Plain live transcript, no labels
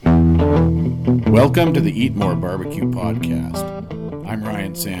Welcome to the Eat More Barbecue podcast. I'm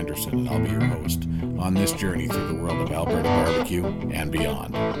Ryan Sanderson, and I'll be your host on this journey through the world of Alberta barbecue and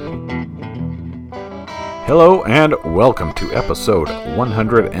beyond. Hello, and welcome to episode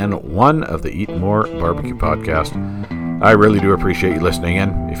 101 of the Eat More Barbecue podcast. I really do appreciate you listening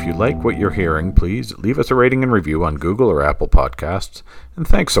in. If you like what you're hearing, please leave us a rating and review on Google or Apple Podcasts, and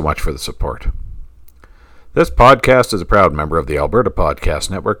thanks so much for the support. This podcast is a proud member of the Alberta Podcast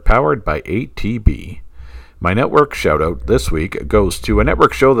Network, powered by ATB. My network shout-out this week goes to a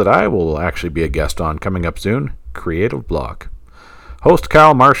network show that I will actually be a guest on coming up soon, Creative Block. Host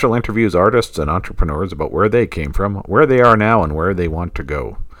Kyle Marshall interviews artists and entrepreneurs about where they came from, where they are now, and where they want to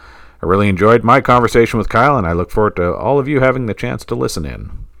go. I really enjoyed my conversation with Kyle, and I look forward to all of you having the chance to listen in.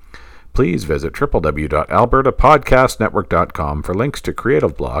 Please visit www.albertapodcastnetwork.com for links to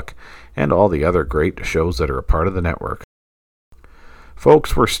Creative Block and all the other great shows that are a part of the network.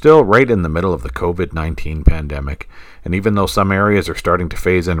 Folks, we're still right in the middle of the COVID-19 pandemic, and even though some areas are starting to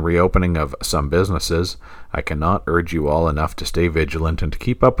phase in reopening of some businesses, I cannot urge you all enough to stay vigilant and to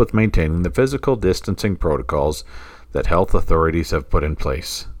keep up with maintaining the physical distancing protocols that health authorities have put in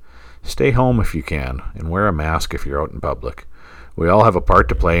place. Stay home if you can, and wear a mask if you're out in public. We all have a part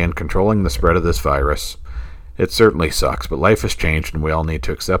to play in controlling the spread of this virus. It certainly sucks, but life has changed and we all need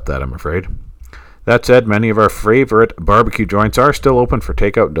to accept that, I'm afraid. That said, many of our favorite barbecue joints are still open for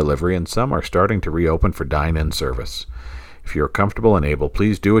takeout and delivery, and some are starting to reopen for dine-in service. If you're comfortable and able,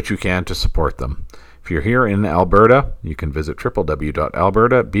 please do what you can to support them. If you're here in Alberta, you can visit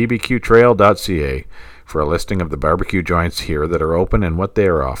www.albertabbqtrail.ca for a listing of the barbecue joints here that are open and what they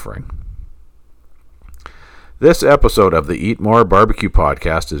are offering. This episode of the Eat More Barbecue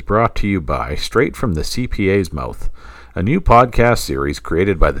podcast is brought to you by Straight from the CPA's Mouth, a new podcast series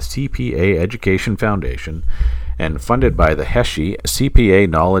created by the CPA Education Foundation and funded by the Heshe CPA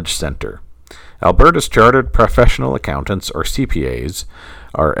Knowledge Centre. Alberta's Chartered Professional Accountants, or CPAs,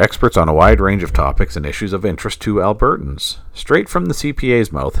 are experts on a wide range of topics and issues of interest to Albertans. Straight from the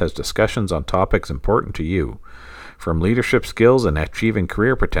CPA's Mouth has discussions on topics important to you, from leadership skills and achieving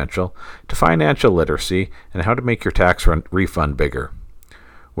career potential to financial literacy and how to make your tax refund bigger.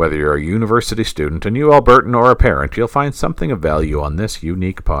 Whether you're a university student, a new Albertan, or a parent, you'll find something of value on this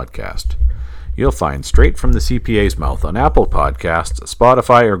unique podcast. You'll find Straight from the CPA's Mouth on Apple Podcasts,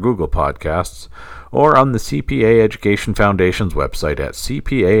 Spotify, or Google Podcasts, or on the CPA Education Foundation's website at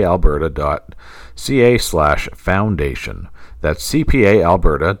cpaalberta.ca/foundation. That's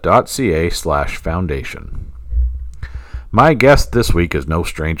cpaalberta.ca/foundation. My guest this week is no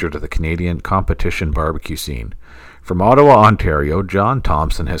stranger to the Canadian competition barbecue scene. From Ottawa, Ontario, John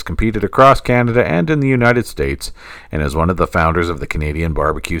Thomson has competed across Canada and in the United States and is one of the founders of the Canadian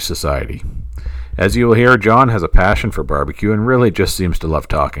Barbecue Society. As you will hear, John has a passion for barbecue and really just seems to love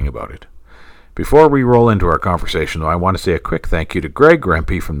talking about it. Before we roll into our conversation, though, I want to say a quick thank you to Greg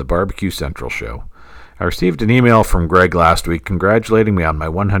Rempe from the Barbecue Central Show. I received an email from Greg last week congratulating me on my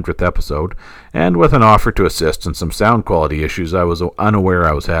 100th episode and with an offer to assist in some sound quality issues I was unaware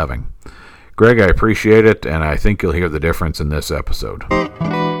I was having. Greg, I appreciate it, and I think you'll hear the difference in this episode.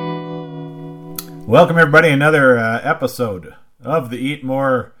 Welcome, everybody, another episode of the Eat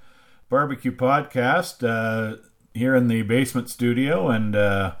More Barbecue podcast here in the basement studio, and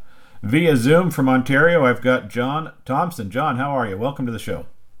via Zoom from Ontario, I've got John Thomson. John, how are you? Welcome to the show.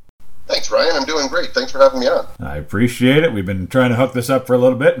 Thanks, Ryan. I'm doing great. Thanks for having me on. I appreciate it. We've been trying to hook this up for a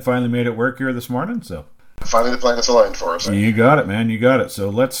little bit and finally made it work here this morning. So finally the planets aligned for us. You got it, man. You got it. So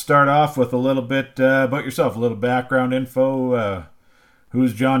let's start off with a little bit about yourself, a little background info.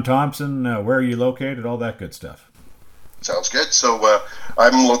 Who's John Thomson? Where are you located? All that good stuff. Sounds good. So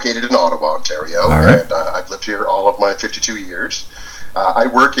I'm located in Ottawa, Ontario, right. And I've lived here all of my 52 years. I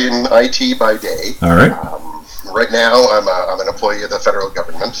work in IT by day. All right. Right now, I'm an employee of the federal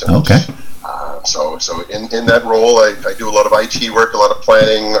government. And, okay. So in that role, I do a lot of IT work, a lot of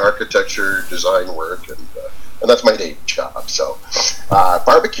planning, architecture, design work, and that's my day job. So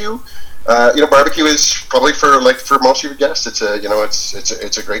barbecue, barbecue is probably for most of your guests, it's a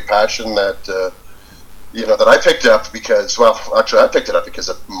it's a great passion that that I picked up because I picked it up because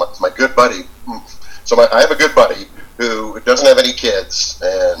of my good buddy. So I have a good buddy who doesn't have any kids,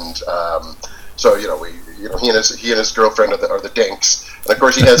 and so he and his girlfriend are the dinks, and of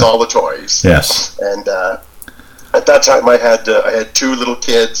course he has all the toys. Yes. And at that time I had two little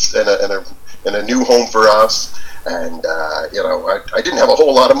kids and a new home for us, and I didn't have a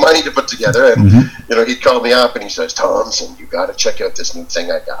whole lot of money to put together, and he'd call me up and he says, "Thomson, you got to check out this new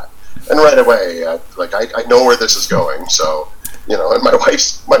thing I got." And right away, I know where this is going, so and my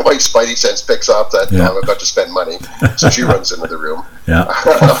wife's spidey sense picks up that I'm about to spend money, so she runs into the room. Yeah.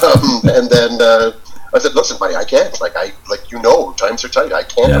 And then I said, "Listen, buddy, I can't. Times are tight. I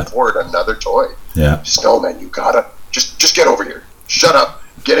can't afford another toy." Yeah. Just no, man. You gotta just get over here. Shut up.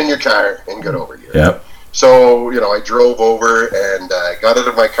 Get in your car and get over here. Yep. So I drove over and got out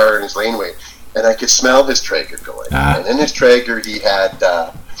of my car in his laneway, and I could smell his Traeger going. And in his Traeger, he had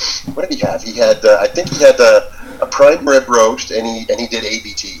what did he have? He had I think he had a prime rib roast, and he did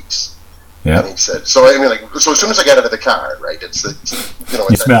ABTs. Yeah. And he said, so as soon as I get out of the car, right, it's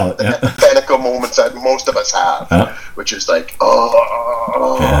you smell it. The panical moments that most of us have, which is like,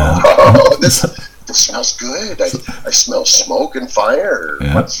 this smells good. I smell smoke and fire.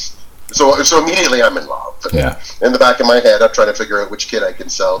 Yeah. So immediately I'm in love. And in the back of my head, I'm trying to figure out which kid I can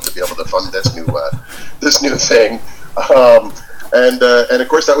sell to be able to fund this new thing. And of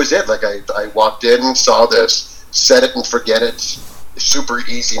course that was it. Like I walked in, saw this, set it and forget it, super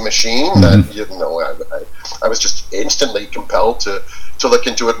easy machine that I was just instantly compelled to look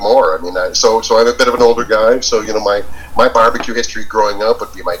into it more. I mean, so I'm a bit of an older guy. So my barbecue history growing up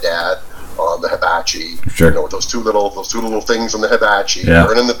would be my dad on the hibachi. Sure. With those two little things on the hibachi,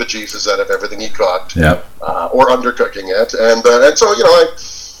 burning the bejesus out of everything he cooked, or undercooking it, and so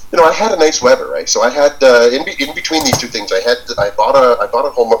I had a nice Weber, right? So I had in between these two things, I bought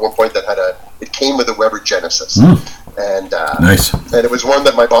a home at one point that it came with a Weber Genesis, and nice. And it was one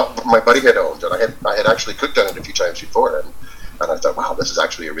that my buddy had owned, and I had actually cooked on it a few times before, and I thought, wow, this is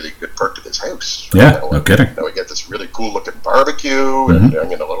actually a really good perk to this house. Yeah, no kidding. Now we get this really cool looking barbecue, and I'm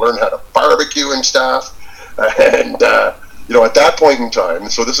going to learn how to barbecue and stuff, and at that point in time,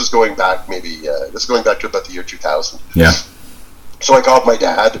 so this is going back to about the year 2000. Yeah. So I called my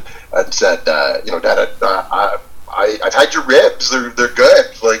dad and said, Dad, I've had your ribs. They're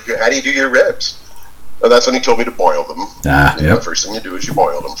good. Like, how do you do your ribs? And that's when he told me to boil them. The first thing you do is you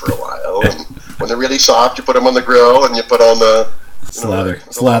boil them for a while. And when they're really soft, you put them on the grill and you put on the... Slather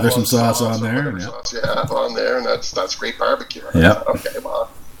some sauce on there. On there. And that's great barbecue. Yeah. Okay, well,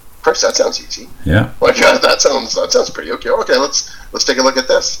 of course, that sounds easy. Yeah. Like, that sounds pretty okay. Okay, let's take a look at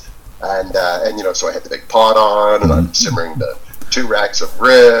this. And so I had the big pot on, and I'm simmering the 2 racks of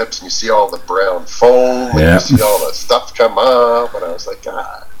ribs, and you see all the brown foam, and you see all the stuff come up, and I was like,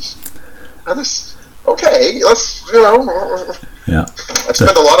 gosh, let's, I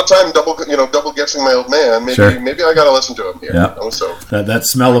spent a lot of time double guessing my old man. Maybe I got to listen to him here. Yeah. So that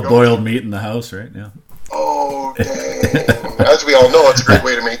smell of boiled meat in the house, right? Yeah. Oh, dang. As we all know, it's a great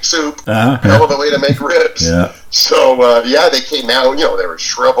way to make soup. Hell of a way to make ribs. Yeah. So, they came out, they were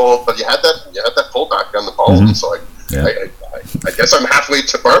shriveled, but you had that pullback on the bone, so I guess I'm halfway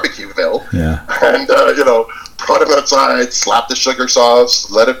to barbecueville. Yeah. And, brought him outside, slapped the sugar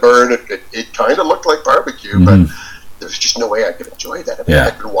sauce, let it burn. It kind of looked like barbecue, but there's just no way I could enjoy that. I mean,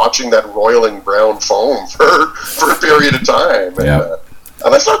 I'd been watching that roiling brown foam for a period of time.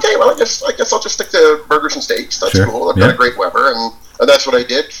 And I said, okay, well, I guess I'll just stick to burgers and steaks. That's cool. I've got a great Weber, and that's what I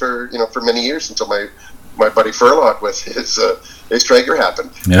did for many years until my buddy Furlock with his Traeger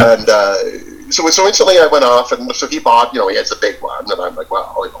happened. Yeah. And so instantly I went off, and so he bought, he has a big one, and I'm like,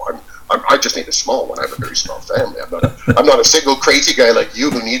 well, I just need a small one. I have a very small family. I'm not a single crazy guy like you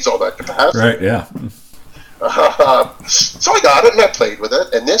who needs all that capacity. Right. Yeah. So I got it and I played with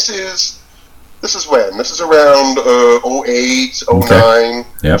it, and this is when? This is around 08, 09. Okay.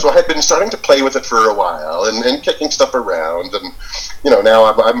 Yep. So I had been starting to play with it for a while and kicking stuff around, and now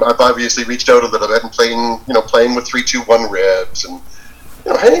I've obviously reached out a little bit and playing with 3-2-1 ribs, and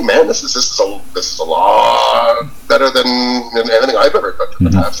hey man, this is a lot better than anything I've ever cooked in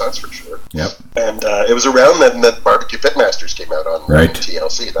the past. That's for sure. Yep. And it was around then that Barbecue Pitmasters came out on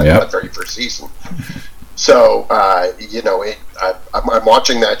TLC that very first season. So, I'm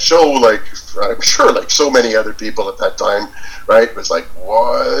watching that show, like, I'm sure, like so many other people at that time, right? It was like,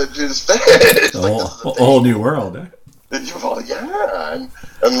 what is this? A whole new world, eh? Well, yeah,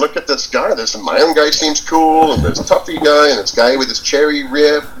 and look at this guy. This Mayan guy seems cool, and there's a Tuffy guy, and this guy with his cherry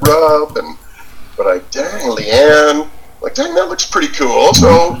rib rub, but dang, Leanne, like, dang, that looks pretty cool.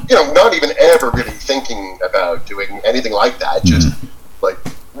 So, not even ever really thinking about doing anything like that, just, like,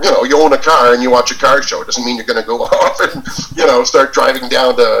 you own a car and you watch a car show. It doesn't mean you're going to go off and, start driving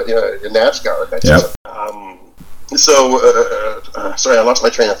down to, NASCAR. Sorry, I lost my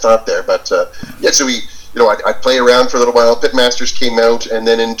train of thought there. But, so I play around for a little while. Pitmasters came out. And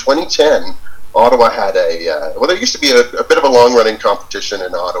then in 2010, Ottawa had there used to be a bit of a long-running competition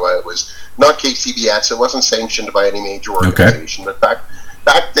in Ottawa. It was not KCBS. It wasn't sanctioned by any major organization. Okay. But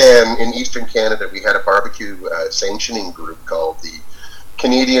back then in Eastern Canada, we had a barbecue sanctioning group called the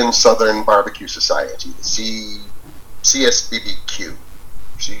Canadian Southern Barbecue Society, the CSBBQ.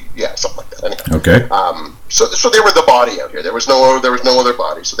 Yeah, something like that. Anyway. Okay. So they were the body out here. There was no other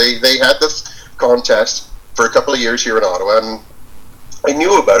body. So they had this contest for a couple of years here in Ottawa, and I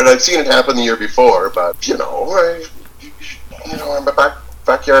knew about it. I'd seen it happen the year before, but I'm a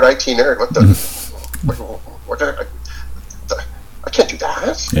backyard IT nerd. I can't do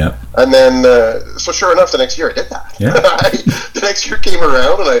that. Yeah. And then, so sure enough, the next year I did that. Yeah. The next year came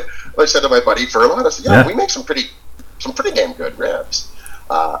around, and I said to my buddy Furlon, I said, we make some pretty damn good ribs.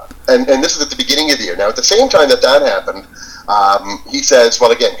 And this is at the beginning of the year. Now, at the same time that happened, he says,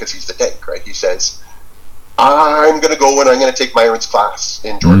 well, again, because he's the dink, right? He says, I'm going to go and I'm going to take Myron's class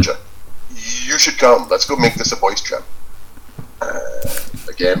in Georgia. You should come. Let's go make this a boys' trip.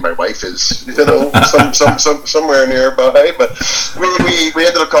 Again, my wife is, somewhere nearby, but we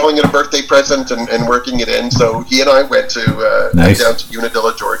ended up calling it a birthday present and working it in. So he and I went down to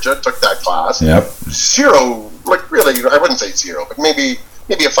Unadilla, Georgia, took that class. Yep. Zero, like really, I wouldn't say zero, but maybe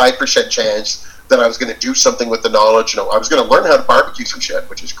a 5% chance that I was going to do something with the knowledge. I was going to learn how to barbecue some shit,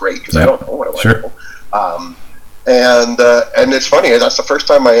 which is great because I don't know what I want to know. And it's funny, that's the first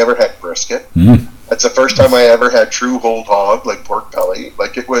time I ever had brisket. That's the first time I ever had true whole hog, like pork belly.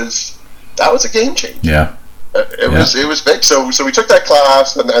 Like that was a game changer. Yeah. It was big. So we took that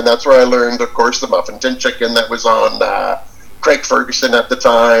class, and that's where I learned, of course, the muffin tin chicken that was on Craig Ferguson at the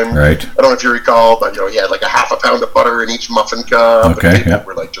time. Right. I don't know if you recall, but he had like a half a pound of butter in each muffin cup. Okay. And people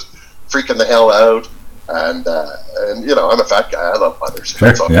were like just freaking the hell out. And I'm a fat guy. I love butter. So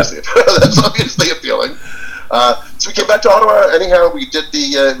that's obviously appealing. So we came back to Ottawa. Anyhow, we did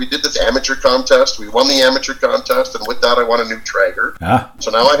this amateur contest. We won the amateur contest, and with that, I won a new Traeger.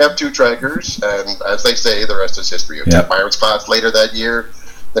 So now I have 2 Traegers, and as they say, the rest is history. We took Myron's class later that year.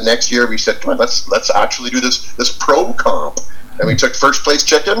 The next year, we said, "Come on, let's actually do this pro comp." And we took first place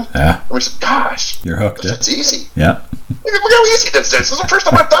chicken. And we said, "Gosh, you're hooked. It's easy." Yeah. Look how easy this is. This is the first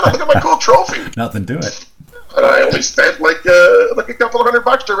time I've done it. Look at my cool trophy. Nothing to it. And I only spent like a couple of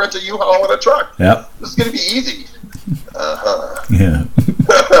 $100 to rent a U-Haul and a truck. Yep. This is going to be easy. Yeah.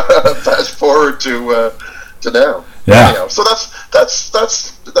 Fast forward to now. Yeah. Anyhow, so that's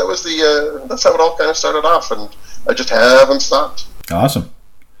how it all kind of started off, and I just haven't stopped. Awesome.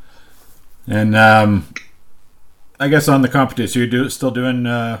 And I guess on the competition, you're still doing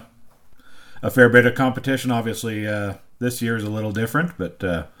a fair bit of competition. Obviously, this year is a little different, but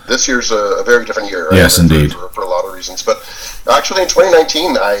this year's a very different year. Right? Yes, indeed, for a lot of reasons. But actually, in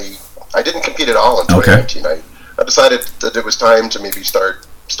 2019, I didn't compete at all in 2019. Okay. I decided that it was time to maybe start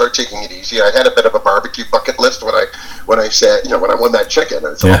taking it easy. I had a bit of a barbecue bucket list when I said, when I won that chicken.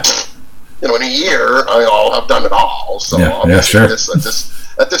 I thought, in a year I'll have done it all. So obviously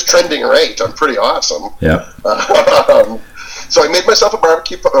at this trending rate, I'm pretty awesome. Yeah. So I made myself a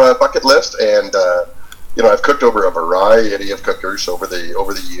barbecue bucket list, and I've cooked over a variety of cookers over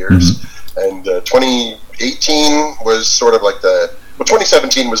the years. And 2018 was sort of like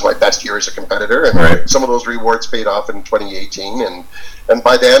 2017 was my best year as a competitor, and some of those rewards paid off in 2018, and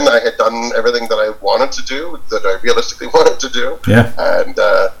by then I had done everything that I wanted to do, that I realistically wanted to do. Yeah.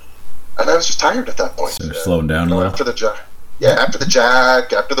 And I was just tired at that point. So slowing down a little. After the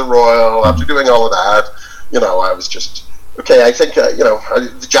Jack, after the Royal, after doing all of that, I was just okay. I think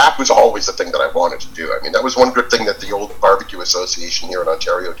the Jack was always the thing that I wanted to do. I mean, that was one good thing that the old Barbecue Association here in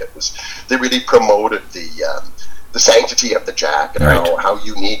Ontario did, was they really promoted the sanctity of the Jack and how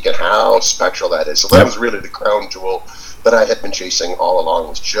unique and how special that is. So that was really the crown jewel that I had been chasing all along,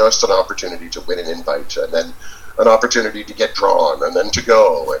 was just an opportunity to win an invite, and then an opportunity to get drawn, and then to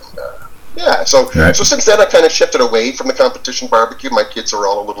go. And so since then I kind of shifted away from the competition barbecue. My kids are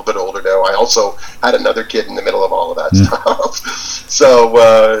all a little bit older now. I also had another kid in the middle of all of that stuff. So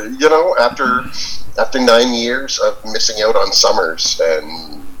after 9 years of missing out on summers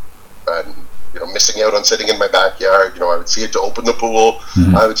and missing out on sitting in my backyard, I would see it to open the pool,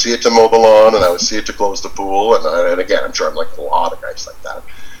 I would see it to mow the lawn, and I would see it to close the pool, and again, I'm sure I'm like a lot of guys like that.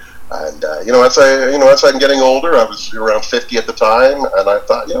 And as I'm getting older, I was around 50 at the time, and I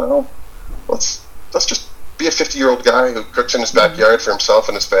thought, let's just be a 50-year-old guy who cooks in his backyard for himself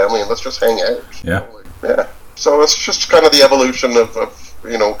and his family, and let's just hang out. Yeah. So it's just kind of the evolution of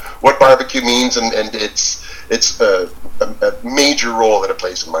what barbecue means, and it's a major role that it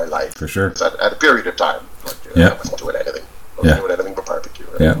plays in my life. For sure. At a period of time. I wasn't doing anything. I wasn't doing anything but barbecue.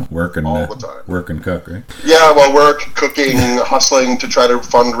 Right? Yeah, work and all the time. Work and cook, right? Yeah, work, cooking, hustling to try to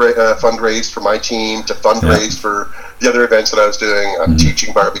fundraise for my team, to fundraise for the other events that I was doing. I'm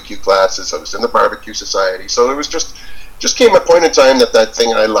teaching barbecue classes. I was in the barbecue society. So it was just just came a point in time that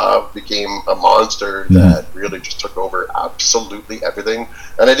thing I loved became a monster that really just took over absolutely everything,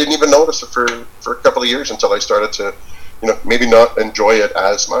 and I didn't even notice it for a couple of years until I started to, maybe not enjoy it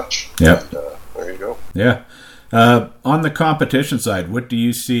as much. Yeah. There you go. Yeah. On the competition side, what do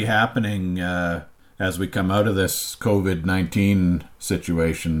you see happening as we come out of this COVID-19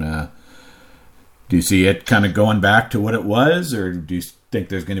 situation? Do you see it kind of going back to what it was, or do you think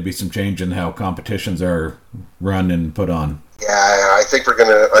there's going to be some change in how competitions are run and put on? Yeah, I think we're going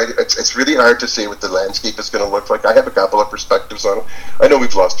to... It's really hard to say what the landscape is going to look like. I have a couple of perspectives on it. I know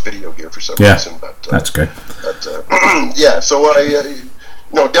we've lost video here for some reason, but... that's good. But, yeah, so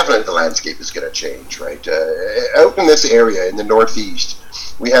definitely the landscape is going to change, right? Out in this area, in the Northeast,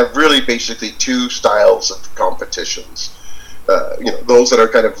 we have really basically two styles of competitions. Those that are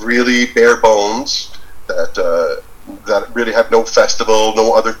kind of really bare bones, that really have no festival,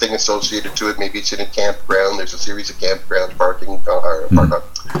 no other thing associated to it. Maybe it's in a campground. There's a series of campground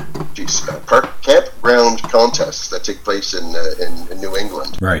campground contests that take place in New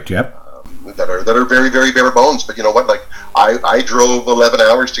England. Right. Yep. That are very, very bare bones. But you know what? Like I drove 11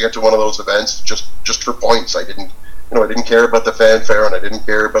 hours to get to one of those events just for points. I didn't care about the fanfare, and I didn't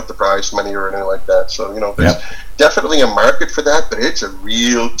care about the prize money or anything like that. So, there's definitely a market for that, but it's a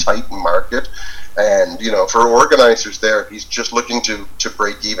real tight market. And, for organizers there, he's just looking to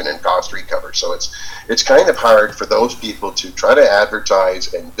break even and cost recover. So it's kind of hard for those people to try to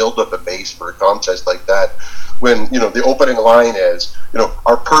advertise and build up a base for a contest like that when, the opening line is,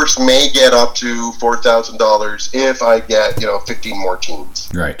 our purse may get up to $4,000 if I get, 15 more teams.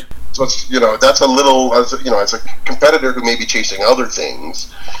 Right. So it's, that's a little, as a competitor who may be chasing other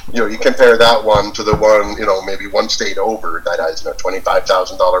things, you compare that one to the one, maybe one state over that has,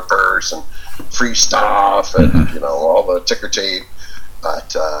 $25,000 purse and free stuff and, all the ticker tape.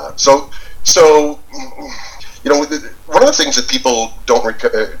 But, one of the things that people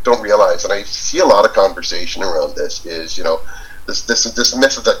don't realize, and I see a lot of conversation around this, is, this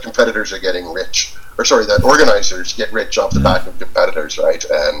myth that competitors are getting rich, that organizers get rich off the back of competitors, right?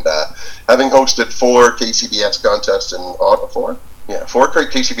 And having hosted 4 KCBS contests in Ottawa, 4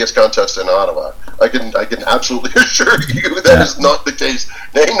 KCBS contests in Ottawa, I can absolutely assure you that is not the case.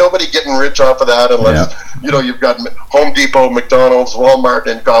 There ain't nobody getting rich off of that unless you've got Home Depot, McDonald's, Walmart,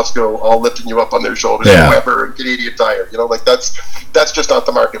 and Costco all lifting you up on their shoulders, and Weber and Canadian Tire. That's just not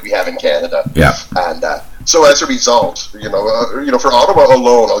the market we have in Canada. Yeah. And so as a result, for Ottawa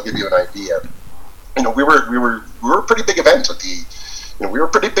alone, I'll give you an idea. We were a pretty big event at the. We were a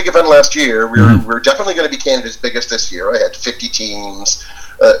pretty big event last year. We're definitely going to be Canada's biggest this year. I had 50 teams,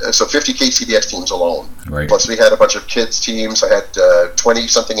 so 50 KCBS teams alone. Right. Plus we had a bunch of kids teams. I had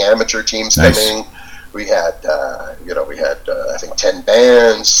 20-something amateur teams coming. We had, I think 10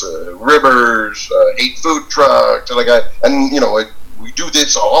 bands, ribbers, 8 food trucks, we do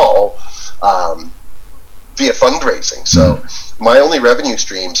this all via fundraising. So my only revenue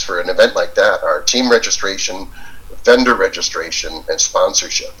streams for an event like that are team registration, vendor registration, and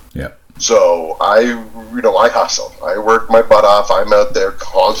sponsorship. Yeah. So I hustle. I work my butt off. I'm out there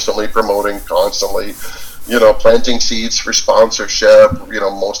constantly promoting, constantly, planting seeds for sponsorship,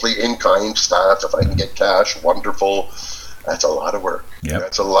 mostly in-kind stuff. If I can get cash, wonderful. That's a lot of work. Yeah.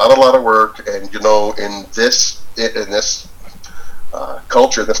 That's a lot of work. And, in this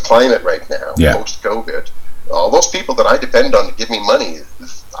culture, this climate right now, post-COVID, all those people that I depend on to give me money,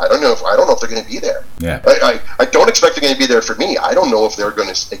 I don't know if they're going to be there. Yeah. I don't expect they're going to be there for me. I don't know if they're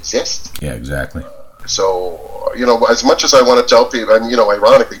going to exist. Yeah, exactly. So, as much as I want to tell people, and,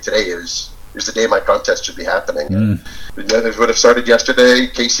 ironically, today is the day my contest should be happening. It would have started yesterday.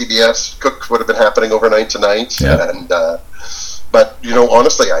 KCBS Cook would have been happening overnight tonight. Yeah. And, but,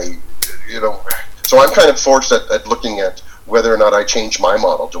 honestly, so I'm kind of forced at looking at whether or not I change my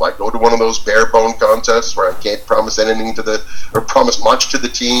model. Do I go to one of those bare bone contests where I can't promise anything or promise much to the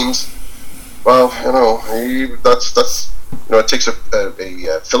teams? Well, that's it takes a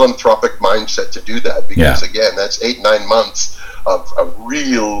philanthropic mindset to do that, because again, that's 8-9 months of a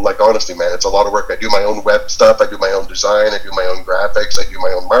real, honestly, man, it's a lot of work. I do my own web stuff, I do my own design, I do my own graphics, I do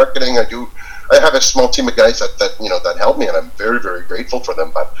my own marketing, I have a small team of guys that help me, and I'm very, very grateful for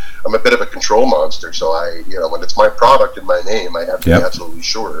them. But I'm a bit of a control monster, so when it's my product in my name, I have to be absolutely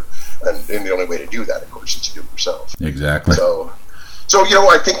sure. And the only way to do that, of course, is to do it yourself. Exactly. So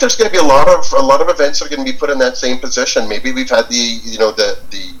I think there's going to be a lot of events that are going to be put in that same position. Maybe we've had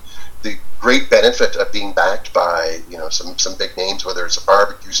the great benefit of being backed by some big names, whether it's a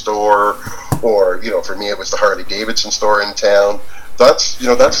barbecue store or for me it was the Harley Davidson store in town. That's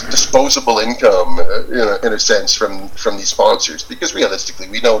disposable income in a sense from these sponsors, because realistically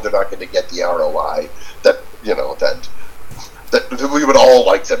we know they're not going to get the ROI that we would all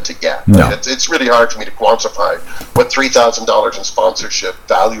like them to get. No. Right? It's really hard for me to quantify what $3,000 in sponsorship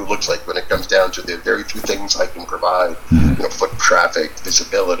value looks like when it comes down to the very few things I can provide. Foot traffic,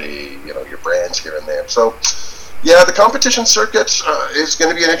 visibility, your brands here and there. So, yeah, the competition circuit is going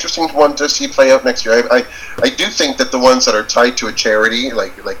to be an interesting one to see play out next year. I do think that the ones that are tied to a charity,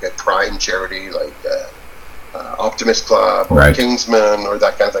 like a prime charity, like Optimist Club or right. Kingsman or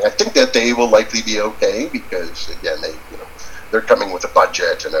that kind of thing, I think that they will likely be okay because, again, they're coming with a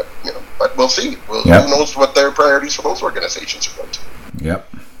budget and but we'll see. Who knows what their priorities for those organizations are going to be.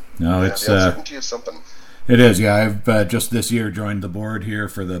 Yep. No, it's the uncertainty is something. It is, yeah. I've just this year joined the board here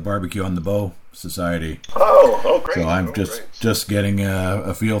for the Barbecue on the Bow Society. Oh, great! So I'm just getting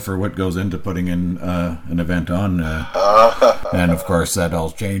a feel for what goes into putting in an event on, and of course that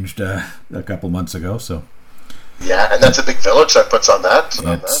all changed a couple months ago. So yeah, and that's a big village that puts on that.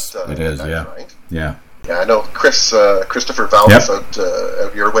 It is, yeah, right? Yeah. Yeah, I know Christopher Vallis out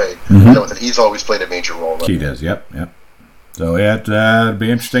your way. I know that he's always played a major role. He does, yep. So yeah, it'd be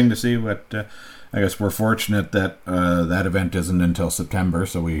interesting to see what. I guess we're fortunate that that event isn't until September,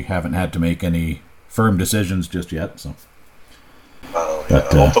 so we haven't had to make any firm decisions just yet. So,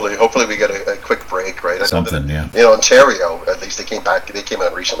 hopefully we get a quick break, right? Something, yeah. Ontario, at least they came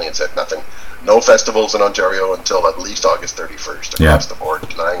out recently and said no festivals in Ontario until at least August 31st across the board,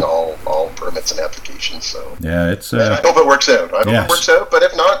 denying all permits and applications. So yeah, it's. I hope it works out. But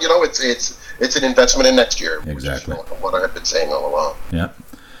if not, it's an investment in next year. Exactly. Which is what I have been saying all along. Yeah.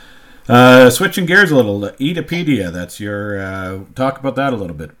 Switching gears a little, Eatopedia. That's your talk about that a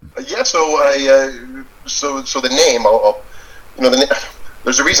little bit. Yeah. So the name.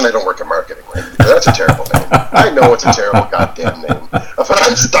 There's a reason I don't work in marketing, right? That's a terrible name. I know it's a terrible goddamn name, but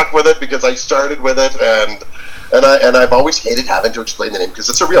I'm stuck with it because I started with it, and I've always hated having to explain the name because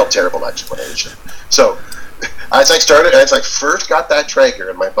it's a real terrible explanation. So. As I first got that Traeger,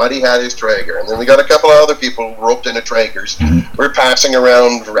 and my buddy had his Traeger, and then we got a couple of other people roped into Traegers. We're passing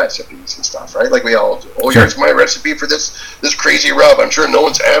around recipes and stuff, right? Like we all do. Oh, here's my recipe for this crazy rub. I'm sure no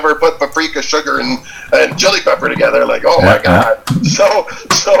one's ever put paprika, sugar, and chili pepper together. Like, oh my god! So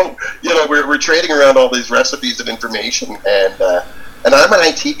we're trading around all these recipes and information, and I'm an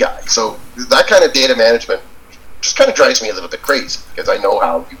IT guy, so that kind of data management just kind of drives me a little bit crazy because I know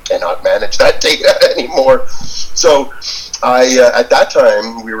how you cannot manage that data anymore. So at that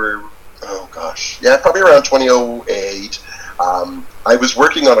time we were, probably around 2008. I was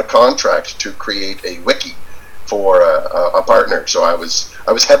working on a contract to create a wiki for a partner. So I was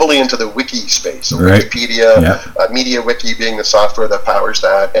heavily into the wiki space. So right. Wikipedia, MediaWiki being the software that powers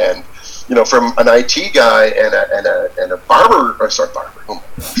that, and from an IT guy and a barbecue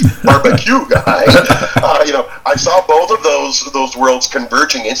guy, I saw both of those worlds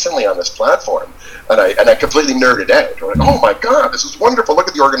converging instantly on this platform, and I completely nerded out. I'm like, oh my god, this is wonderful! Look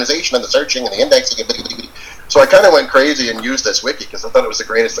at the organization and the searching and the indexing. So I kind of went crazy and used this wiki because I thought it was the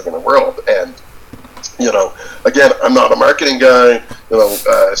greatest thing in the world. And again, I'm not a marketing guy.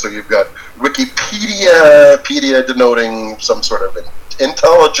 So you've got Wikipedia denoting some sort of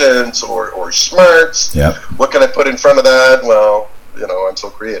intelligence or smarts. Yep. What can I put in front of that? Well, I'm so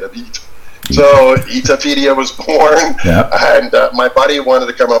creative. So Eatopedia was born, and my buddy wanted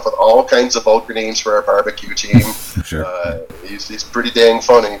to come up with all kinds of vulgar names for our barbecue team. Sure. He's pretty dang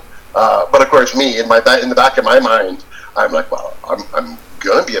funny. But of course, me in the back of my mind, I'm like, well, I'm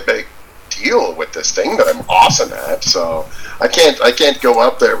gonna be a big deal with this thing that I'm awesome at. So I can't go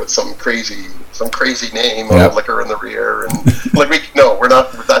up there with some crazy name or liquor in the rear and we're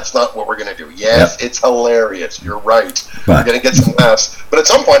not. That's not what we're gonna do. Yes, it's hilarious. You're right. We're gonna get some laughs, but at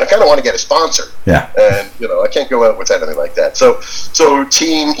some point I kind of want to get a sponsor. Yeah. And I can't go out with anything like that. So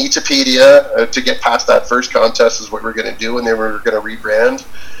Team Eatopedia to get past that first contest is what we're gonna do, and then we're gonna rebrand.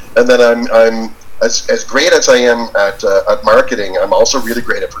 And then I'm as great as I am at marketing, I'm also really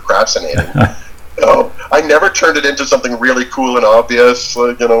great at procrastinating. I never turned it into something really cool and obvious.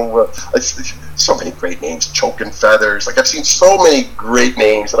 So many great names, Choke and Feathers. I've seen so many great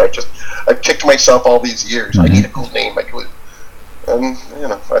names that I've kicked myself all these years. I need a cool name. I don't.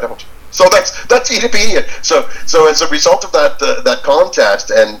 So that's Eatopedia. So as a result of that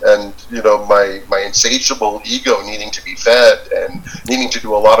contest and my insatiable ego needing to be fed and needing to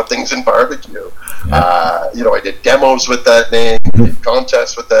do a lot of things in barbecue, I did demos with that name, we did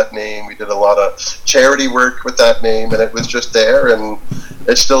contests with that name, we did a lot of charity work with that name, and it was just there, and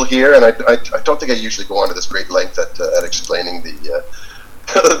it's still here. And I don't think I usually go on to this great length at explaining the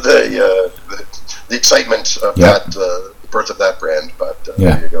excitement of that. Birth of that brand, but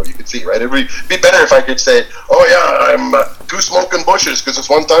there you go. You can see, right? It'd be better if I could say, "Oh yeah, I'm two smoking bushes," because this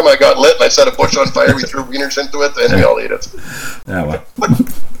one time I got lit and I set a bush on fire. We threw wieners into it, and we all ate it. well.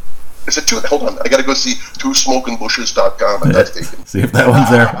 Is it hold on, I gotta go see twosmokingbushes.com if that's taken. See if that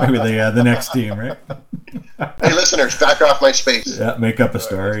one's there. Maybe the next team, right? Hey, listeners, back off my space. Yeah, make up a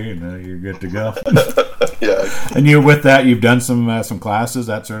story, and you're good to go. Yeah. And you, with that, you've done some classes,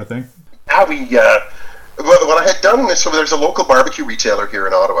 that sort of thing? What I had done is, so there's a local barbecue retailer here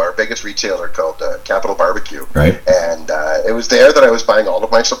in Ottawa, our biggest retailer, called Capital Barbecue. Right. And it was there that I was buying all of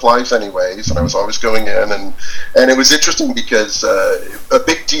my supplies anyways, and I was always going in, and it was interesting because a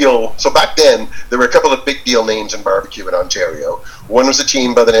big deal, so back then, there were a couple of big deal names in barbecue in Ontario. One was a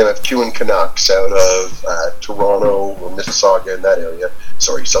team by the name of Q and Canucks out of Toronto or Mississauga, in that area.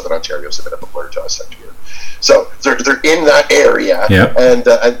 Sorry, Southern Ontario is a bit of a blur to us up here. So they're in that area, yep. And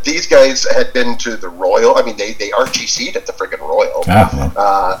these guys had been to the Royal. I mean, they RGC'd at the friggin' Royal,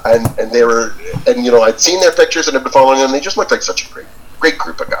 and they were, and I'd seen their pictures and had been following them. They just looked like such a great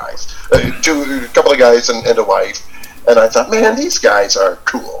group of guys, a couple of guys and a wife. And I thought, man, these guys are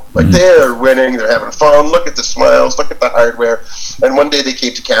cool. Like, they're winning, they're having fun. Look at the smiles, look at the hardware. And one day they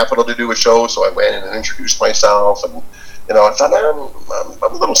came to Capital to do a show, so I went in and introduced myself, and I thought, I'm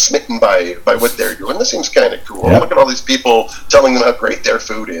a little smitten by what they're doing. This seems kind of cool. Yep. Look at all these people telling them how great their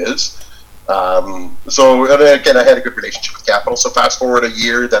food is. So again, I had a good relationship with Capital. So fast forward a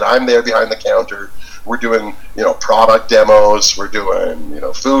year that I'm there behind the counter. We're doing, product demos. We're doing,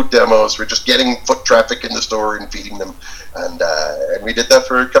 food demos. We're just getting foot traffic in the store and feeding them. And we did that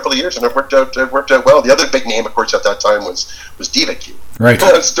for a couple of years, and it worked out well. The other big name, of course, at that time was DivaQ. Right.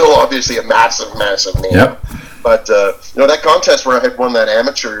 It's still obviously a massive name. Yep. But that contest where I had won that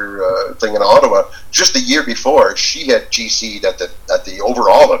amateur thing in Ottawa, just the year before, she had GC'd at the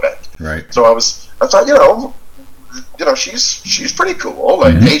overall event. Right. So I thought, she's pretty cool.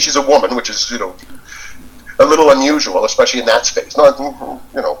 Like, A, she's a woman, which is a little unusual, especially in that space. Not,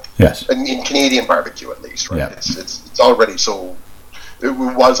 yes, in Canadian barbecue at least, right? Yeah. It's already so. It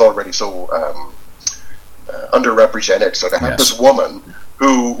was already so underrepresented. So to have this woman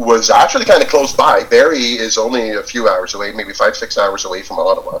who was actually kind of close by. Barrie is only a few hours away, maybe 5-6 hours away from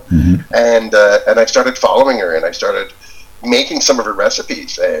Ottawa, and I started following her, and I started making some of her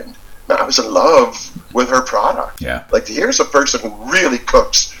recipes, and I was in love with her product. Yeah, like, here's a person who really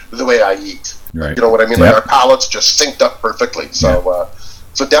cooks the way I eat. Right. You know what I mean? Like, our palates just synced up perfectly. So,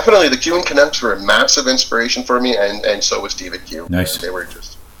 so definitely the Q and Canucks were a massive inspiration for me, and so was DivaQ. Nice. They were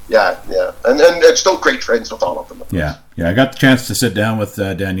just. Yeah, and still great friends with all of them. Yeah. I got the chance to sit down with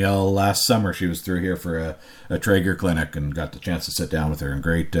Danielle last summer. She was through here for a Traeger clinic, and got the chance to sit down with her. And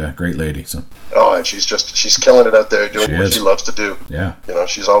great lady. So. Oh, and she's killing it out there doing what she loves to do. Yeah.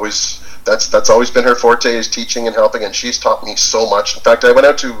 She's always that's always been her forte, is teaching and helping, and she's taught me so much. In fact, I went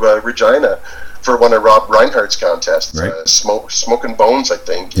out to Regina for one of Rob Reinhardt's contests, right. Smoking Bones, I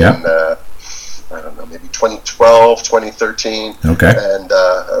think. Yeah. In, I don't know, maybe 2012, 2013, okay, and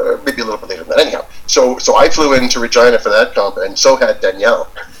maybe a little bit later than that. Anyhow, so I flew into Regina for that comp, and so had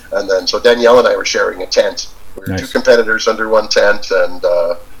Danielle. And then, so Danielle and I were sharing a tent. We were two competitors under one tent, and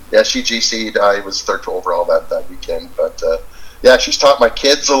she GC'd. I was third overall that weekend, but she's taught my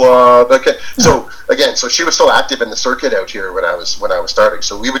kids a lot. Okay, so again, so she was still active in the circuit out here when I was starting.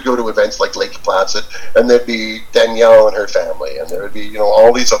 So we would go to events like Lake Placid, and there'd be Danielle and her family, and there would be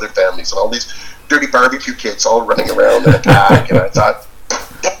all these other families and all these dirty barbecue kids all running around in a pack. And I thought,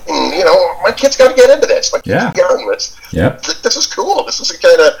 my kids got to get into this. My kids are young. This is cool. This is a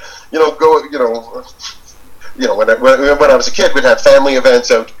kind of when I was a kid, we'd have family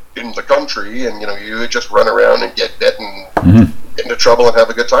events out in the country, and you would just run around and get bit and get into trouble and have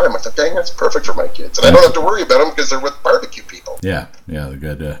a good time. I thought, dang, that's perfect for my kids, and I don't have to worry about them because they're with barbecue people. Yeah,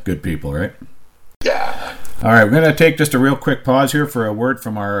 the good people, right? Yeah. All right, we're going to take just a real quick pause here for a word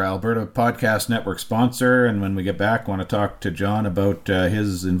from our Alberta Podcast Network sponsor, and when we get back, I want to talk to John about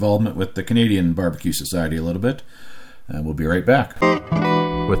his involvement with the Canadian Barbecue Society a little bit, and we'll be right back.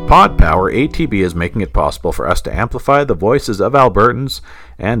 With Pod Power, ATB is making it possible for us to amplify the voices of Albertans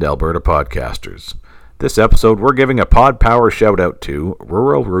and Alberta podcasters. This episode, we're giving a Pod Power shout-out to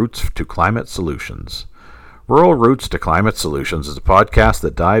Rural Roots to Climate Solutions. Rural Roots to Climate Solutions is a podcast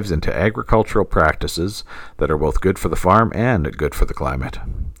that dives into agricultural practices that are both good for the farm and good for the climate.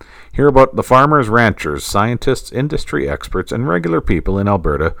 Hear about the farmers, ranchers, scientists, industry experts, and regular people in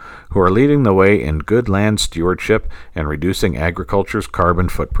Alberta who are leading the way in good land stewardship and reducing agriculture's carbon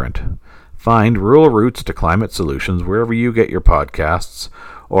footprint. Find Rural Roots to Climate Solutions wherever you get your podcasts,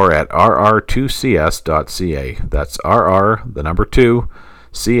 or at rr2cs.ca. That's rr2cs.ca.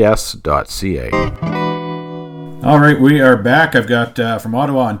 All right, we are back. I've got from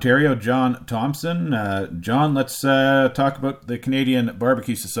Ottawa, Ontario, John Thomson. John, let's talk about the Canadian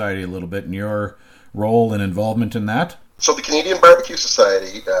Barbecue Society a little bit and your role and involvement in that. So the Canadian Barbecue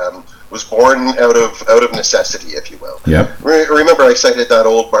Society was born out of necessity, if you will. Yep. Remember, I cited that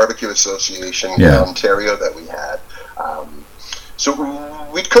old barbecue association in Ontario that we had. So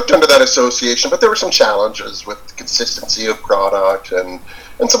we'd cooked under that association, but there were some challenges with the consistency of product and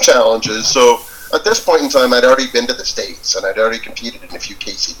some challenges. So at this point in time, I'd already been to the States, and I'd already competed in a few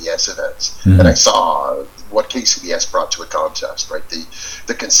KCBS events, and I saw what KCBS brought to a contest, right?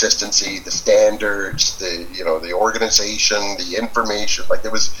 The consistency, the standards, the organization, the information. Like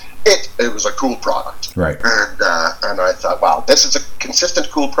it was a cool product, right? And I thought, wow, this is a consistent,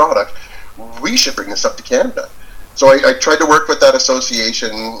 cool product. We should bring this up to Canada. So I tried to work with that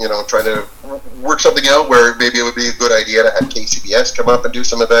association, trying to work something out where maybe it would be a good idea to have KCBS come up and do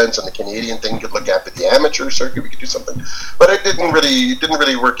some events, and the Canadian thing could look after the amateur circuit. We could do something, but it didn't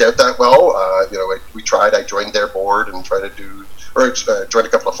really work out that well. We tried. I joined their board and tried to joined a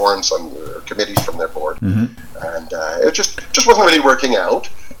couple of forums on committees from their board, and it just wasn't really working out.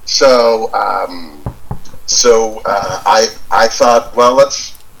 So I thought, well,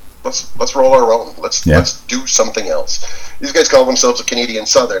 let's roll our own. Let's do something else. These guys call themselves a Canadian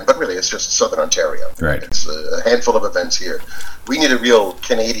Southern, but really it's just Southern Ontario. Right. It's a handful of events here. We need a real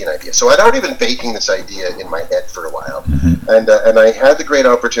Canadian idea. So I'd already been baking this idea in my head for a while, and I had the great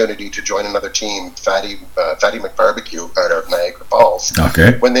opportunity to join another team, Fatty McBarbecue out of Niagara Falls.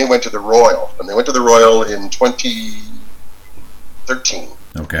 Okay. When they went to the Royal, in 2013.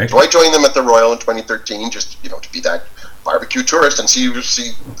 Okay. So I joined them at the Royal in 2013, just to be that barbecue tourist and see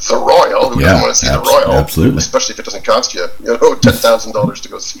the Royal. Who doesn't want to see the Royal? Absolutely. Especially if it doesn't cost you, $10,000 to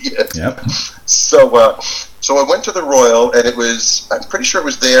go see it. Yep. So I went to the Royal, and I'm pretty sure it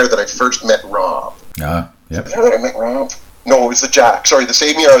was there that I first met Rob. Yep. Is that where I met Rob? No, it was the Jack. Sorry, the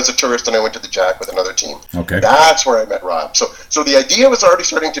same year I was a tourist, and I went to the Jack with another team. Okay. That's where I met Rob. So the idea was already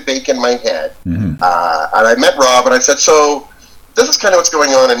starting to bake in my head, and I met Rob, and I said, so this is kind of what's going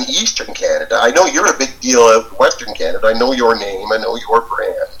on in Eastern Canada. I know you're a big deal out in Western Canada. I know your name. I know your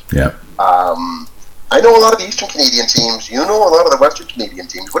brand. Yeah. I know a lot of the Eastern Canadian teams. You know a lot of the Western Canadian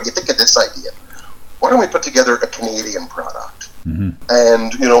teams. What do you think of this idea? Why don't we put together a Canadian product? And,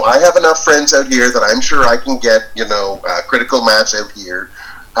 I have enough friends out here that I'm sure I can get, critical mass out here.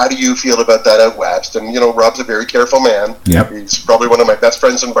 How do you feel about that out west? And, Rob's a very careful man. Yep. He's probably one of my best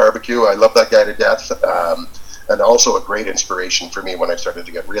friends in barbecue. I love that guy to death. And also a great inspiration for me when I started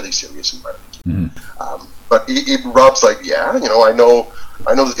to get really serious in barbecue. But Rob's like, I know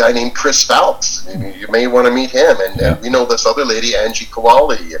this guy named Chris Phelps. You may want to meet him, and we know this other lady, Angie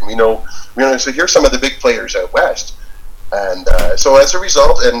Kowali, and we know. So here's some of the big players out west. And so as a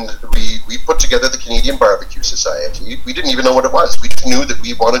result, and we put together the Canadian Barbecue Society. We didn't even know what it was. We just knew that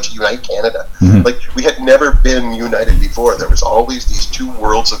we wanted to unite Canada. Like, we had never been united before. There was always these two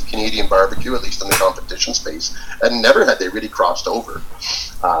worlds of Canadian barbecue, at least in the competition space, and never had they really crossed over.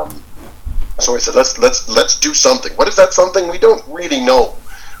 So I said, let's do something. What is that something? We don't really know.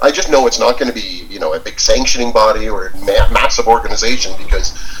 I just know it's not going to be, a big sanctioning body or a massive organization,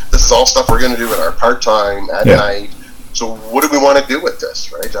 because this is all stuff we're going to do in our part-time, at night. So what do we want to do with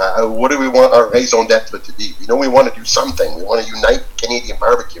this, right? What do we want our raison d'etre to be? We want to do something. We want to unite Canadian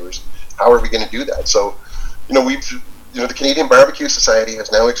barbecuers. How are we going to do that? So, the Canadian Barbecue Society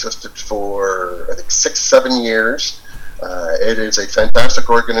has now existed for, I think, 6-7 years. It is a fantastic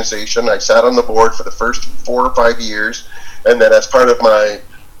organization. I sat on the board for the first 4 or 5 years, and then as part of my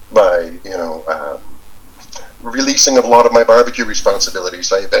releasing of a lot of my barbecue responsibilities,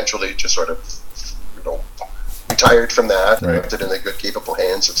 I eventually just sort of, retired from that, and left it in the good, capable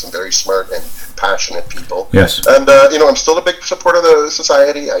hands of some very smart and passionate people. Yes. And, I'm still a big supporter of the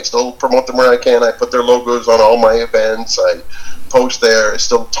society. I still promote them where I can. I put their logos on all my events. I post there.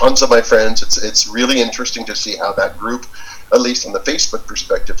 Still tons of my friends. It's really interesting to see how that group, at least in the Facebook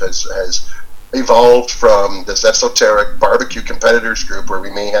perspective, has evolved from this esoteric barbecue competitors group where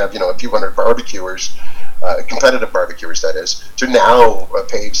we may have, a few hundred barbecuers, competitive barbecuers, that is, to now a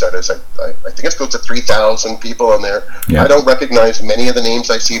page that is, I think it's close to 3,000 people on there. I don't recognize many of the names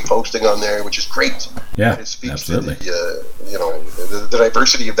I see posting on there, which is great. Yeah, it speaks absolutely. To the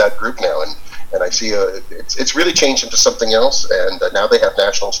diversity of that group now, and I see it's really changed into something else, and now they have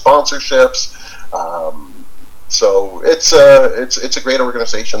national sponsorships. So it's a great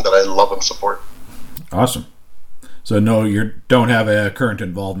organization that I love and support. Awesome. So no, you don't have a current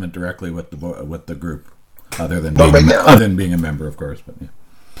involvement directly with the group, other than being a member, of course. But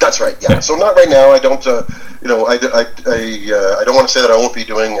that's right. Yeah. So not right now. I don't. I don't want to say that I won't be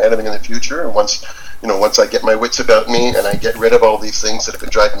doing anything in the future. And once I get my wits about me and I get rid of all these things that have been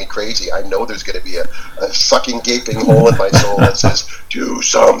driving me crazy, I know there's going to be a sucking, gaping hole in my soul that says, "Do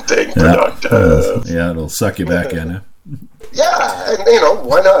something productive." It'll suck you back in. Yeah, and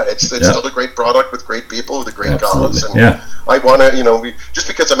why not? It's still a great product with great people with a great cause, and I want to, just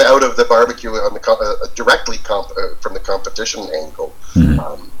because I'm out of the barbecue on the directly from the competition angle,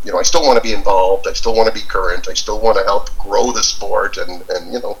 I still want to be involved. I still want to be current. I still want to help grow the sport, and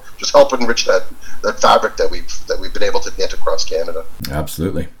just help enrich that fabric that we've been able to get across Canada.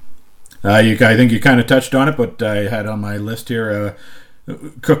 Absolutely. I think you kind of touched on it, but I had on my list here.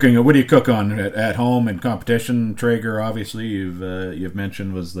 Cooking. What do you cook on at home in competition? Traeger, obviously, you've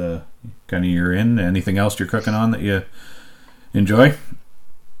mentioned was the kind of you're in. Anything else you're cooking on that you enjoy?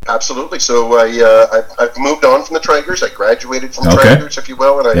 Absolutely. So I've moved on from the Traegers. I graduated from Traegers, if you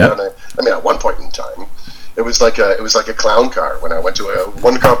will, and at one point in time, it was like a clown car when I went to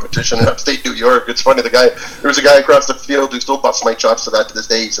one competition in upstate New York. It's funny, there was a guy across the field who still busts my chops to this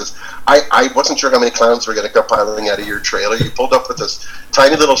day. He says, I wasn't sure how many clowns were going to come piling out of your trailer. You pulled up with this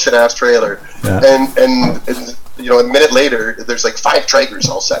tiny little shit-ass trailer, and a minute later, there's like 5 Traegers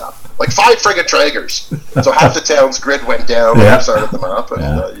all set up. Like 5 friggin' Traegers. So half the town's grid went down when I started them up,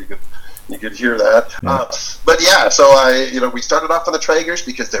 and you could hear that. So we started off on the Traegers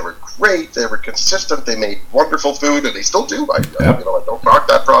because they were great, they were consistent, they made wonderful food, and they still do. I don't knock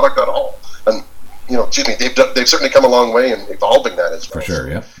that product at all. And they've certainly come a long way in evolving that as well. For sure,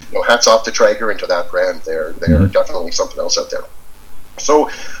 yeah. Hats off to Traeger and to that brand. They're definitely something else out there. So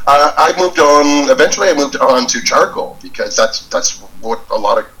I moved on. Eventually, I moved on to charcoal because that's what a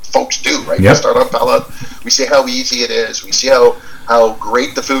lot of folks do, right? We start on pellet. We see how easy it is. We see how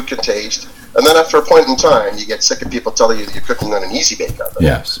great the food can taste. And then after a point in time, you get sick of people telling you that you're cooking on an easy bake oven.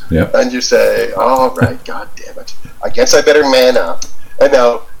 Yes. Yep. And you say, "All right, God damn it! I guess I better man up." And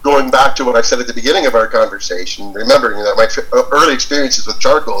now, going back to what I said at the beginning of our conversation, remembering that my early experiences with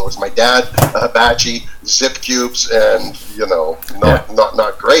charcoal was my dad, Hibachi, Zip Cubes, and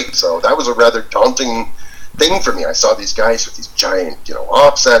not great. So that was a rather daunting thing for me. I saw these guys with these giant,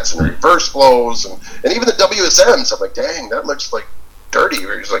 offsets and reverse flows, and even the WSMs. I'm like, dang, that looks like dirty.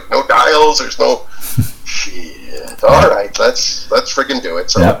 There's like no dials. There's no shit. All right, let's friggin' do it.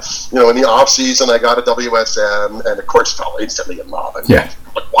 So in the off season, I got a WSM, and of course, fell instantly in love. And I'm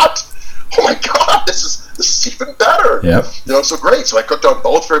like, what? Oh my God, this is even better. Yeah. So great. So I cooked on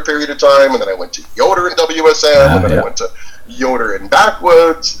both for a period of time, and then I went to Yoder and WSM, and then I went to Yoder and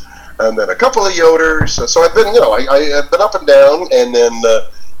Backwoods, and then a couple of Yoders. So I've been, I've been up and down, and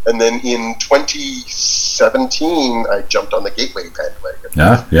then in 2017, I jumped on the Gateway bandwagon.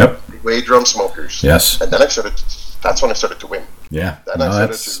 Gateway drum smokers. Yes. And then that's when I started to win. Yeah.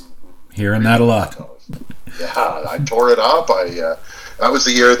 Hearing that a lot. Yeah, I tore it up. That was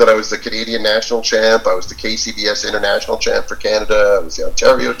the year that I was the Canadian national champ. I was the KCBS international champ for Canada. I was the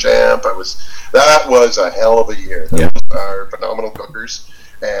Ontario champ. That was a hell of a year. Those are phenomenal cookers.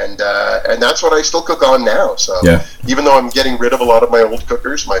 And that's what I still cook on now. So even though I'm getting rid of a lot of my old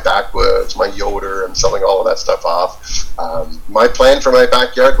cookers, my Backwoods, my Yoder, I'm selling all of that stuff off. My plan for my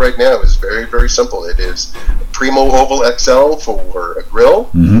backyard right now is very, very simple. It is Primo Oval XL for a grill,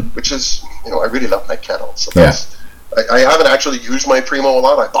 which is, I really love my kettle. So I haven't actually used my Primo a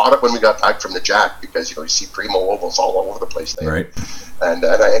lot. I bought it when we got back from the Jack because, you see Primo Ovals all over the place there. Right. And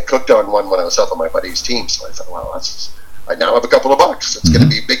I had cooked on one when I was helping my buddy's team. So I thought, wow, I now have a couple of bucks. It's going to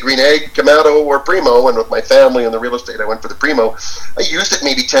be Big Green Egg, Kamado, or Primo. And with my family and the real estate, I went for the Primo. I used it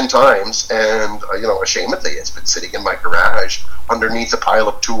maybe 10 times, and ashamedly, it's been sitting in my garage underneath a pile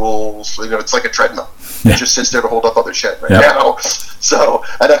of tools. It's like a treadmill. It just sits there to hold up other shit right now. So,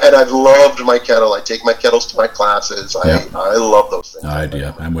 and I've loved my kettle. I take my kettles to my classes. I love those things.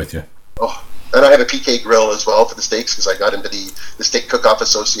 I'm with you. Oh. And I have a PK grill as well for the steaks because I got into the Steak Cook-Off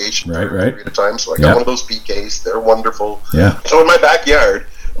Association for a period of time. So I got one of those PKs. They're wonderful. Yeah. So in my backyard,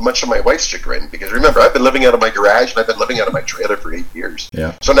 much to my wife's chagrin, because remember, I've been living out of my garage and I've been living out of my trailer for 8 years.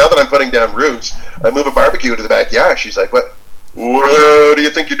 Yeah. So now that I'm putting down roots, I move a barbecue to the backyard. She's like, what do you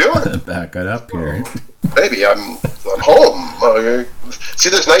think you're doing? Back it up here. Baby, I'm home. See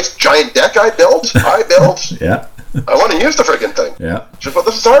this nice giant deck I built? Yeah. I want to use the friggin' thing. Yeah. Just, well,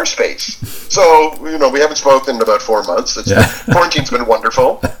 this is our space. So, we haven't spoken in about 4 months. Quarantine's been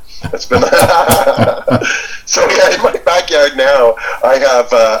wonderful. It's been so in my backyard now I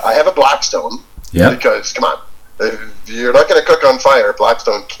have a Blackstone. Yeah. Because come on, if you're not going to cook on fire,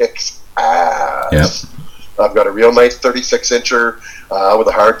 Blackstone kicks ass. Yep. I've got a real nice 36-incher with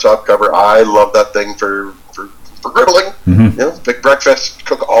a hard top cover. I love that thing for for griddling. Big breakfast,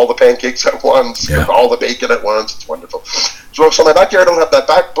 cook all the pancakes at once, cook all the bacon at once. It's wonderful. So my backyard will have that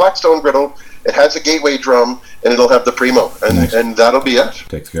Blackstone griddle. It has a gateway drum, and it'll have the Primo, and that'll be it.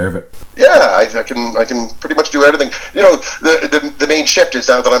 Takes care of it. Yeah, I can pretty much do everything. The main shift is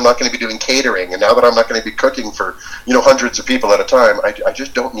now that I'm not going to be doing catering, and now that I'm not going to be cooking for hundreds of people at a time. I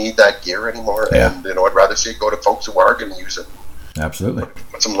just don't need that gear anymore, and I'd rather see it go to folks who are going to use it. Absolutely,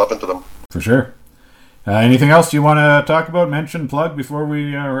 put some love into them. For sure. Anything else you want to talk about, mention, plug before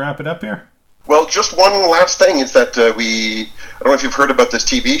we wrap it up here? Well, just one last thing is that I don't know if you've heard about this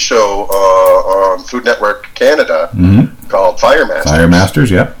TV show on Food Network Canada called Fire Masters. Fire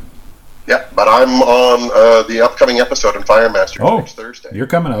Masters, yeah. Yeah, but I'm on the upcoming episode in Fire Masters next Thursday. You're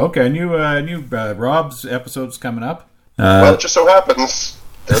coming up. Okay, new Rob's episode's coming up. Well, it just so happens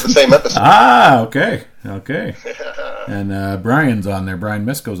they're the same episode. Okay. And Brian's on there. Brian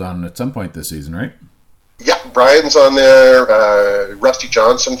Misko's on at some point this season, right? Yeah, Brian's on there. Rusty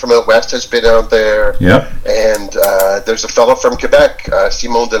Johnson from out west has been out there. Yep. And there's a fellow from Quebec,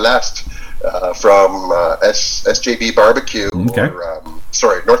 Simon Delast, from SJB Barbecue. Okay.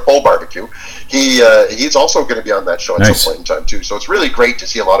 North Pole Barbecue. He's also going to be on that show at some point in time too. So it's really great to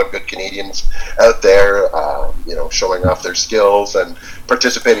see a lot of good Canadians out there, showing off their skills and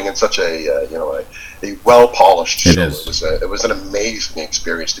participating in such a well-polished show. It was an amazing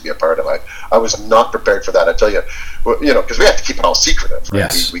experience to be a part of. I was not prepared for that. I tell you, because we have to keep it all secretive. Right?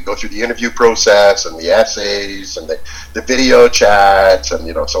 Yes. We go through the interview process and the essays and the video chats,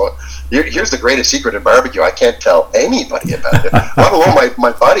 and so here's the greatest secret in barbecue. I can't tell anybody about it, let alone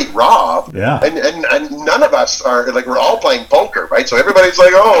my buddy Rob. Yeah. And none of us are we're all playing poker, right? So everybody's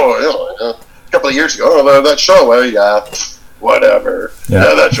like, a couple of years ago, that show, whatever.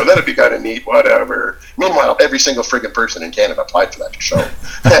 Yeah, that show, that'd be kind of neat, whatever. Meanwhile, every single friggin' person in Canada applied for that show.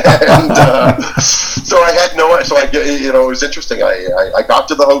 And so I had it was interesting. I got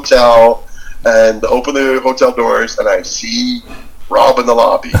to the hotel and opened the hotel doors, and I see Rob in the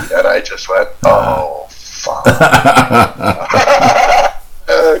lobby, and I just went, oh, fuck.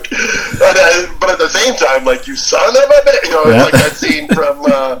 But at the same time, you son of a bitch, like that scene from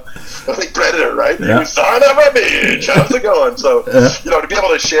Predator, right? Yeah. You son of a bitch, how's it going? So, to be able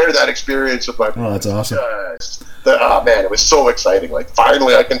to share that experience with my that's awesome. Man, it was so exciting.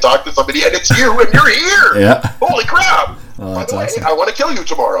 Finally I can talk to somebody, and it's you, and you're here. Yeah. Holy crap. Oh, By the way, awesome. I want to kill you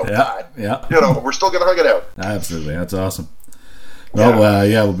tomorrow. Yeah. We're still going to hug it out. Absolutely. That's awesome. Well,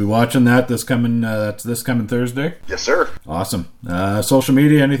 we'll be watching that this coming Thursday. Yes, sir. Awesome. Social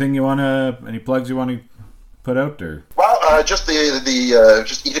media, any plugs you want to put out, or? Well, just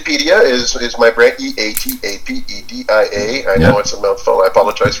just Eatipedia is my brand, EATAPEDIA. I know it's a mouthful. I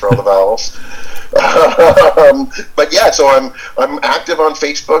apologize for all the vowels. But yeah, so I'm active on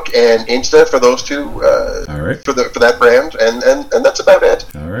Facebook and Insta for those two. All right. For that brand, and that's about it.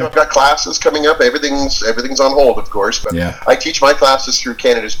 All right. I've got classes coming up. Everything's on hold, of course. But I teach my classes through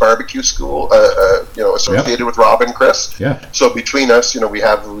Canada's Barbecue School. Associated with Rob and Chris. Yeah. So between us,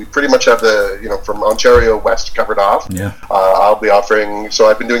 we pretty much have the from Ontario West covered off. Yeah. I'll be offering. So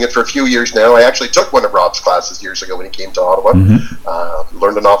I've been doing it for a few years now. I actually took one of Rob's classes years ago when he came to Ottawa.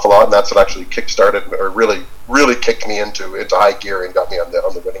 Learned an awful lot, and that's what actually kickstarted, or really kicked me into high gear and got me on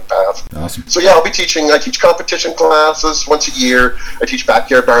the winning path. Awesome. So I'll be teaching. I teach competition classes once a year. I teach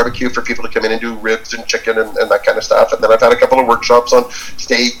backyard barbecue for people to come in and do ribs and chicken and that kind of stuff. And then I've had a couple of workshops on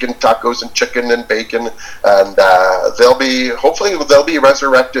steak and tacos and chicken and bacon. And hopefully they'll be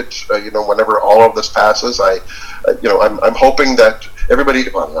resurrected. Whenever all of this passes, I'm hoping that everybody.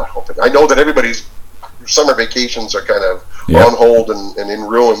 Well, I'm not hoping. I know that everybody's summer vacations are kind of on hold and in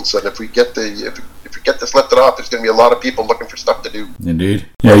ruins. And if we get this lifted off, there's going to be a lot of people looking for stuff to do. Indeed.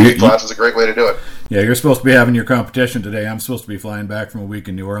 Class is a great way to do it. Yeah, you're supposed to be having your competition today. I'm supposed to be flying back from a week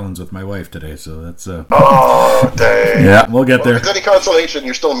in New Orleans with my wife today, so that's... Oh, dang. Yeah, we'll get there. If it's any consolation,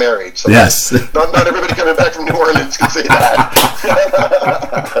 you're still married. So yes. Not everybody coming back from New Orleans can say that.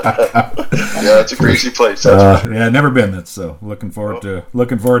 Yeah, it's a crazy place. Never been. That's so looking forward to it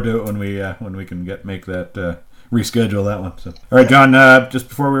when we can make that reschedule that one. So, all right, John. Just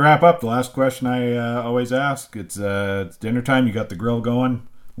before we wrap up, the last question I always ask. It's dinner time. You got the grill going.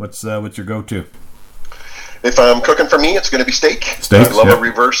 What's your go-to? If I'm cooking for me, it's going to be steak. Steaks, I love a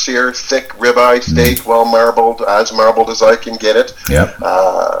reverse sear, thick ribeye steak, well marbled as I can get it. Yep.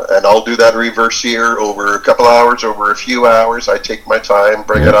 And I'll do that reverse sear over a couple hours, over a few hours. I take my time,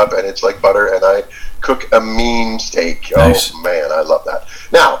 bring it up, and it's like butter, and I cook a mean steak. Nice. Oh, man, I love that.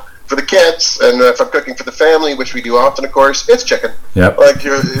 Now, for the kids, and if I'm cooking for the family, which we do often, of course, it's chicken. Yep.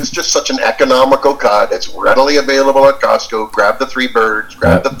 It's just such an economical cut. It's readily available at Costco. Grab the 3 birds,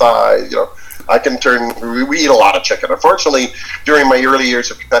 grab the thigh, I can turn. We eat a lot of chicken. Unfortunately, during my early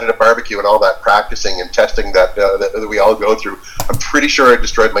years of competitive barbecue and all that practicing and testing that we all go through, I'm pretty sure I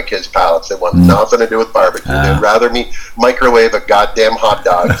destroyed my kids' palates. They want nothing to do with barbecue. They'd rather me microwave a goddamn hot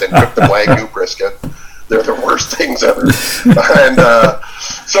dog than cook the Wagyu brisket. They're the worst things ever. And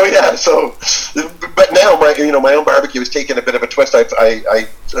but now my own barbecue has taken a bit of a twist.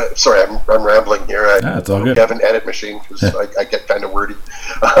 Sorry, I'm rambling here. It's all good. I have an edit machine because I get kind of wordy.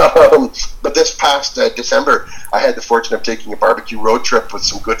 But this past December, I had the fortune of taking a barbecue road trip with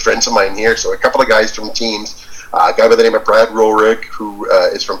some good friends of mine here. So a couple of guys from teams. A guy by the name of Brad Rohrig, who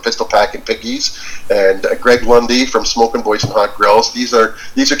is from Pistol Pack and Piggies, and Greg Lundy from Smokin' Boys and Hot Grills. These are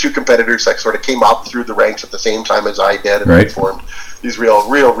two competitors that sort of came up through the ranks at the same time as I did, and we formed these real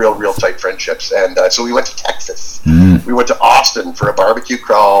tight friendships. And so we went to Texas. We went to Austin for a barbecue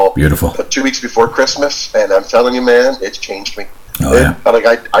crawl. Beautiful. 2 weeks before Christmas, and I'm telling you, man, it's changed me.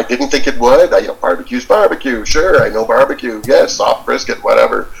 I didn't think it would. Barbecue's barbecue. Sure, I know barbecue. Yes, soft brisket,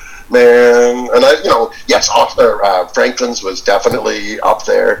 whatever. Man, and yes, Franklin's was definitely up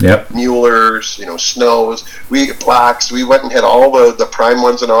there. Yep. Mueller's, Snow's, Blacks. We went and hit all the prime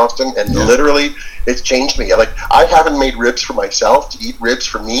ones in Austin, and literally, it's changed me. Like, I haven't made ribs for myself to eat ribs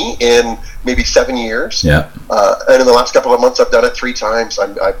for me in maybe 7 years. Yeah. And in the last couple of months, I've done it 3 times.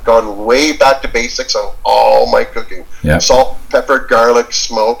 I've gone way back to basics on all my cooking. Yeah. Salt, pepper, garlic,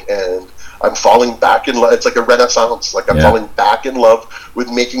 smoke, and I'm falling back in love. It's like a renaissance. Like, I'm falling back in love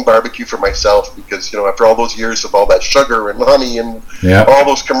with making barbecue for myself because, after all those years of all that sugar and honey and all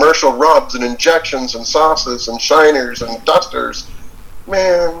those commercial rubs and injections and sauces and shiners and dusters,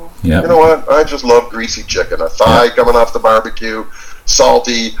 man, you know what? I just love greasy chicken. A thigh coming off the barbecue,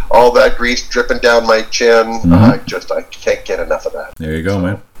 salty, all that grease dripping down my chin. I can't get enough of that. There you go,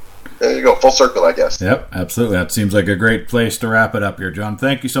 man. There you go, full circle, I guess. Yep, absolutely. That seems like a great place to wrap it up here, John.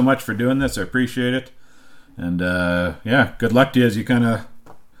 Thank you so much for doing this. I appreciate it. And, good luck to you as you kind of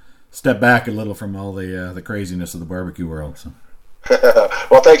step back a little from all the craziness of the barbecue world. So.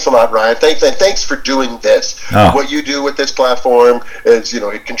 Well, thanks a lot, Ryan. Thanks for doing this. What you do with this platform is,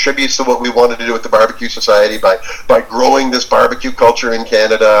 it contributes to what we wanted to do with the Barbecue Society by growing this barbecue culture in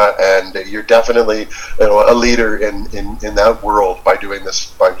Canada, and you're definitely a leader in that world by doing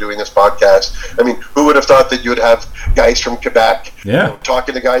this podcast. I mean, who would have thought that you would have guys from Quebec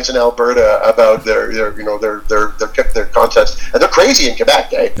talking to guys in Alberta about their contest, and they're crazy in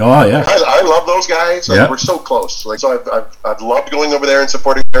Quebec, eh? Oh yeah, I love those guys. We're so close. So I've loved going over there and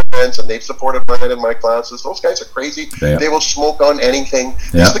supporting their events, and they've supported mine in my classes. Those guys are crazy. Yeah. They will smoke on anything.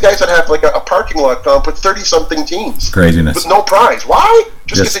 These are the guys that have like a parking lot comp with 30-something teams. Craziness. With no prize. Why?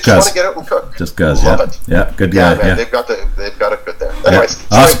 Just because they just want to get out and cook. Just because. Love it. Yeah, good guy. Man, they've got it good there. Anyways,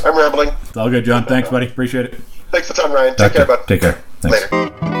 awesome. I'm rambling. It's all good, John. Thanks, buddy. Appreciate it. Thanks a ton, Ryan. Take care, bud. Take care. Thanks. Later.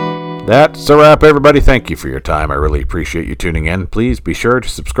 That's a wrap, everybody. Thank you for your time. I really appreciate you tuning in. Please be sure to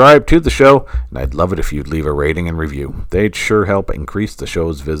subscribe to the show, and I'd love it if you'd leave a rating and review. They'd sure help increase the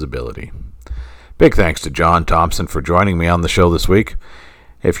show's visibility. Big thanks to John Thomson for joining me on the show this week.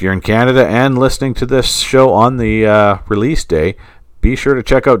 If you're in Canada and listening to this show on the release day, be sure to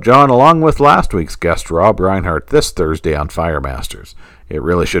check out John along with last week's guest, Rob Reinhardt, this Thursday on Firemasters. It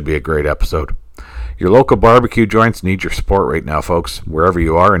really should be a great episode. Your local barbecue joints need your support right now, folks. Wherever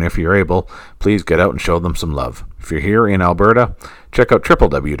you are, and if you're able, please get out and show them some love. If you're here in Alberta, check out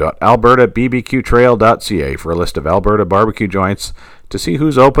www.albertabbqtrail.ca for a list of Alberta barbecue joints to see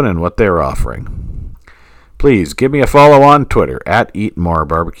who's open and what they're offering. Please give me a follow on Twitter at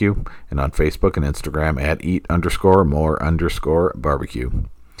EatMoreBarbecue and on Facebook and Instagram at eat_more_barbecue.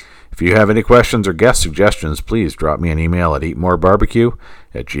 If you have any questions or guest suggestions, please drop me an email at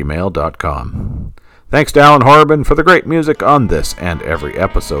eatmorebarbecue@gmail.com. Thanks to Alan Horban for the great music on this and every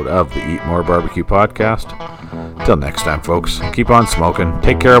episode of the Eat More Barbecue podcast. Till next time, folks, keep on smoking,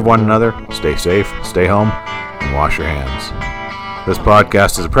 take care of one another, stay safe, stay home, and wash your hands. This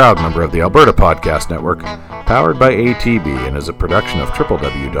podcast is a proud member of the Alberta Podcast Network, powered by ATB, and is a production of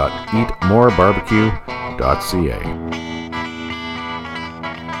www.eatmorebarbecue.ca.